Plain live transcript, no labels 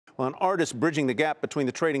Well, an artist bridging the gap between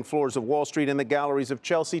the trading floors of Wall Street and the galleries of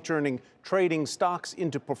Chelsea, turning trading stocks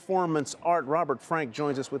into performance art. Robert Frank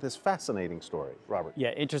joins us with his fascinating story. Robert.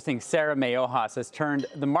 Yeah, interesting. Sarah Meyohas has turned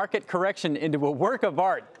the market correction into a work of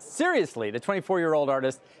art. Seriously, the 24-year-old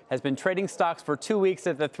artist has been trading stocks for 2 weeks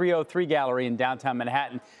at the 303 Gallery in downtown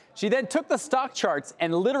Manhattan. She then took the stock charts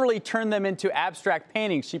and literally turned them into abstract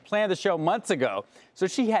paintings. She planned the show months ago, so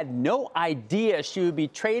she had no idea she would be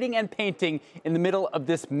trading and painting in the middle of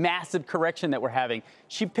this massive correction that we're having.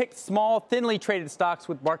 She picked small, thinly traded stocks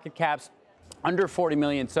with market caps under 40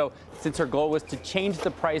 million. So since her goal was to change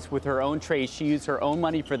the price with her own trades, she used her own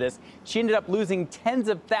money for this. She ended up losing tens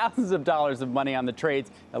of thousands of dollars of money on the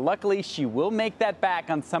trades. Now, luckily, she will make that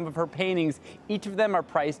back on some of her paintings. Each of them are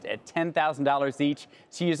priced at $10,000 each.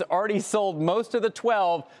 She has already sold most of the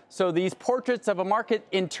 12. So these portraits of a market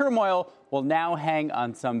in turmoil will now hang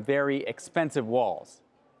on some very expensive walls.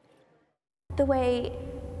 The way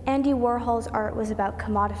Andy Warhol's art was about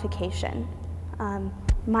commodification,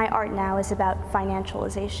 my art now is about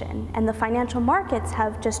financialization, and the financial markets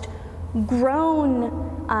have just grown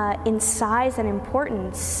in size and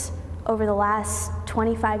importance over the last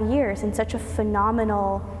 25 years in such a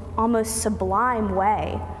phenomenal, almost sublime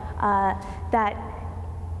way that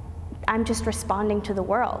I'm just responding to the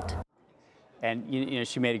world. And you know,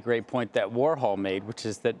 she made a great point that Warhol made, which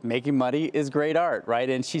is that making money is great art, right?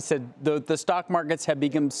 And she said the stock markets have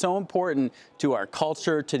become so important to our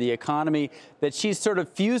culture, to the economy, that she's sort of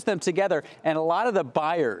fused them together. And a lot of the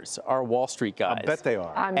buyers are Wall Street guys. I bet they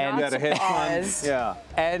are. I'm not surprised. Yeah.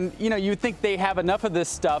 And you know, you think they have enough of this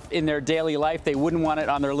stuff in their daily life, they wouldn't want it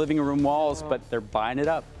on their living room walls, but they're buying it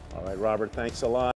up. All right, Robert, thanks a lot.